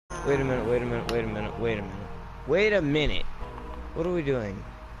Wait a minute, wait a minute, wait a minute, wait a minute. Wait a minute. What are we doing?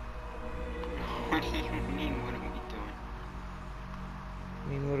 What do you mean, what are we doing? I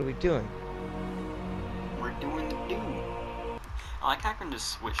mean, what are we doing? We're doing the do. I like how I can just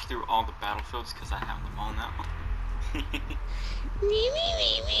switch through all the battlefields because I have them all now. Me, me,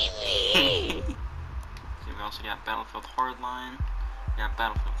 me, me, me. So we also got Battlefield Hardline. We got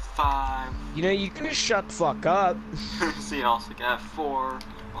Battlefield 5. You know, you can just shut the fuck up. See, I also got 4.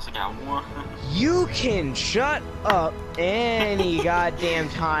 Also got 1. You can shut up any goddamn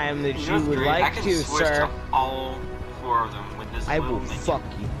time that you would like I can to, switch sir. to all 4 of them with this I little will menu. fuck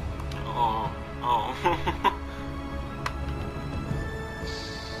you. Oh, oh.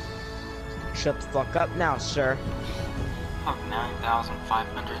 Shut the fuck up now, sir. Fuck,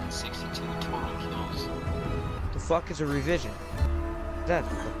 9,562 total kills. The fuck is a revision? That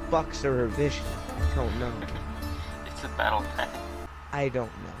the fuck's a revision? I don't know. It's a battle pack. I don't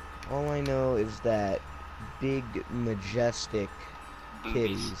know. All I know is that big, majestic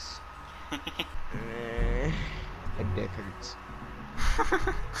Boobies. titties. My dick hurts.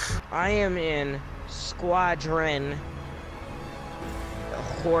 I am in Squadron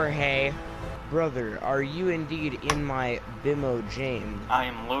Jorge. Brother, are you indeed in my Bimo Jame? I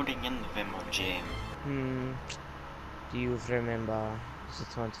am loading in the Vimo Jam. Do you remember the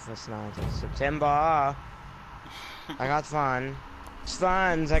 21st night of September? I got fun.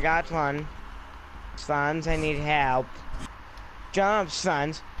 Swans, I got one. Swans, I need help. Jump,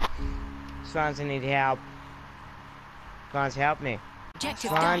 Swans. Swans, I need help. Swans, help me.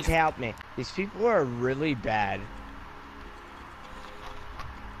 Swans, help me. These people are really bad.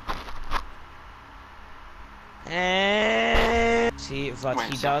 See, what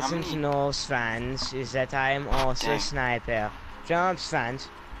Wait, he so how doesn't many- know, Swans, is that I am also Dang. sniper. Jump, Swans.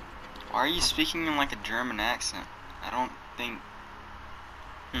 Why are you speaking in like a German accent? I don't think...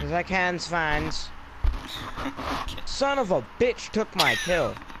 Cause I can, Swans. Okay. Son of a bitch took my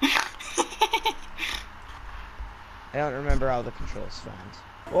kill. I don't remember all the controls, Swans.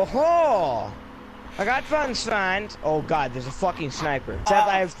 Oh-ho! I got fun, Swans. Oh god, there's a fucking sniper. Except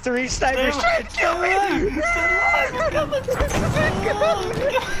I have 3 snipers trying to kill me! I'm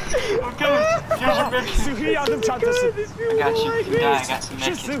coming! Here's your bitch. Suhi aldım çantası. I got you. You die. I got some Şu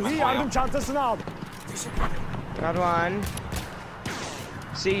medkits, my Suhi boy. aldım çantasını al. Got one.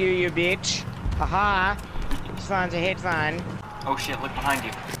 See you, you bitch. Haha. Swans, I hate fun. Oh shit, look behind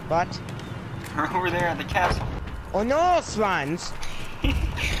you. What? We're over there at the castle. Oh no, Swans!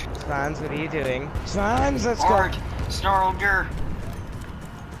 Swans, what are you doing? Swans, let's go! Art! Snarlger!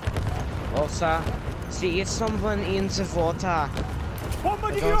 Also, see, it's someone in the water. Bomba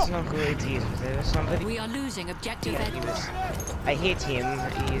I gidiyor. don't know who it is. There's somebody. We are losing objective Yeah, he was. I hit him.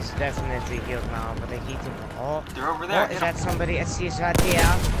 He's definitely healed now, but I hit him. Oh, They're over there. oh, is that somebody? I see it's right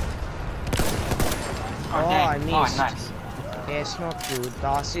there. Oh, I dang. Oh, missed. nice. That's not good.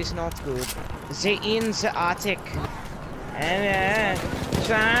 That is not good. They in the attic. And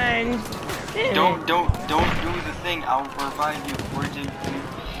fine. Don't do the thing. I'll revive you. Where'd you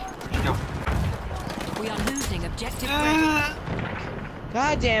go? We are losing objective Brady.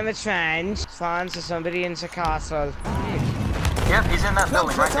 God damn it, fine. Swans is somebody in the castle. Yep, he's in that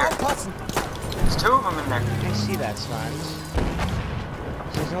building right there. Passen. There's 2 of them in there. I see that, Swans.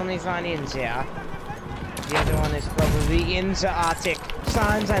 There's only one in there. The other one is probably in the attic.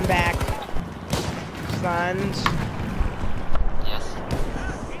 Swans, I'm back. Swans. Yes.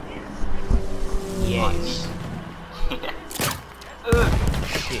 Yes. Ugh.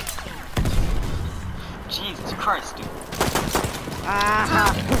 Shit. Jesus Christ, dude.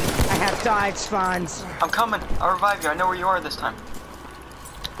 Ah! I have died, Swans. I'm coming. I'll revive you. I know where you are this time.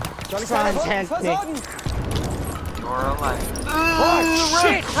 Soll ich Swans, deine Wunden help me. versorgen? You're alive. Oh,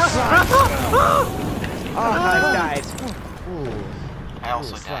 shit! Swans. Oh, I died. Ooh. I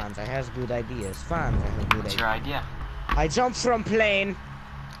also Ooh, died. Swans, I have good ideas. Swans, I have good What's ideas. your idea? I jumped from plane.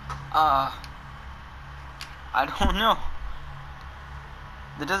 I don't know.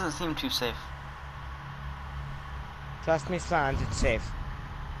 That doesn't seem too safe. Trust me, Swans, it's safe.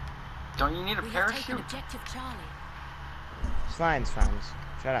 Don't you need a We have taken parachute? objective Charlie. It's fine, Swans.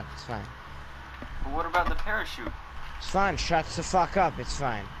 Shut up, it's fine. But what about the parachute? It's fine, shut the fuck up, it's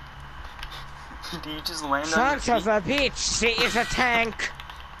fine. Do you just land on your Sons of feet? a bitch, she is a tank!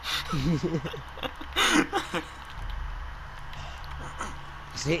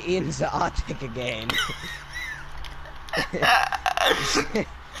 She in the Arctic again.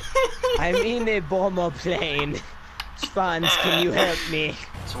 I'm in a bomber plane. Swans, can you help me?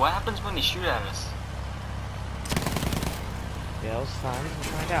 So what happens when they shoot at us? Well, Swans, we'll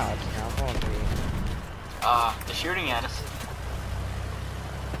find out. Now, won't we? They're shooting at us.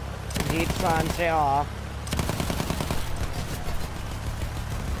 Indeed, fans they are.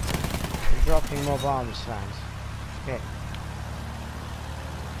 I'm dropping more bombs, fans. Okay.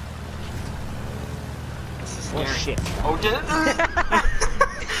 This is Oh scary. shit. Oh, did it?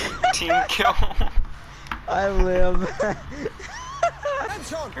 Team kill. I live.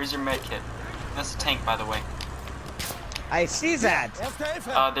 Here's your med kit. That's a tank, by the way. I see that. Erste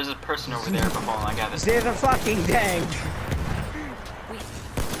Hilfe. There's a person over there, but hold on, I got this. There's a fucking tank.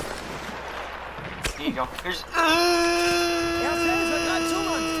 Here you go. Here's. Erste Hilfe, greif zu,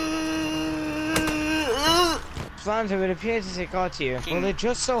 Mann. Flanzo, it appears as it got you. Well, it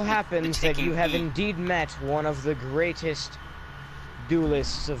just so happens that you have indeed met one of the greatest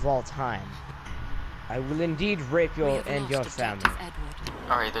duelists of all time. I will indeed rape We your have and lost your objective family. Edward.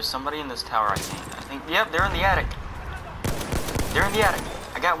 Alright, there's somebody in this tower, I think. Yep, they're in the attic. They're in the attic.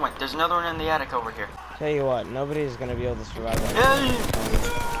 I got one. There's another one in the attic over here. Tell you what, nobody's gonna be able to survive that.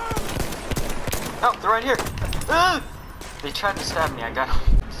 Oh, they're right here. Ah! They tried to stab me. I got them.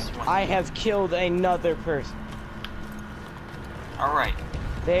 I have killed another person. Alright.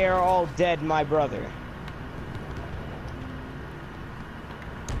 They are all dead, my brother.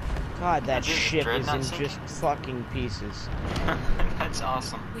 God, that Dude, ship is dreadnought in sinking? just fucking pieces. That's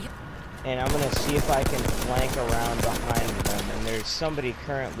awesome. And I'm gonna see if I can flank around behind them. And there's somebody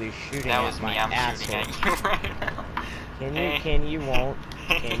currently shooting That at was my me. I'm asshole. shooting at you right now. Can you? Hey. Can you? Won't?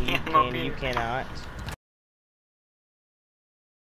 Can you? I'm up Can you? here. Cannot?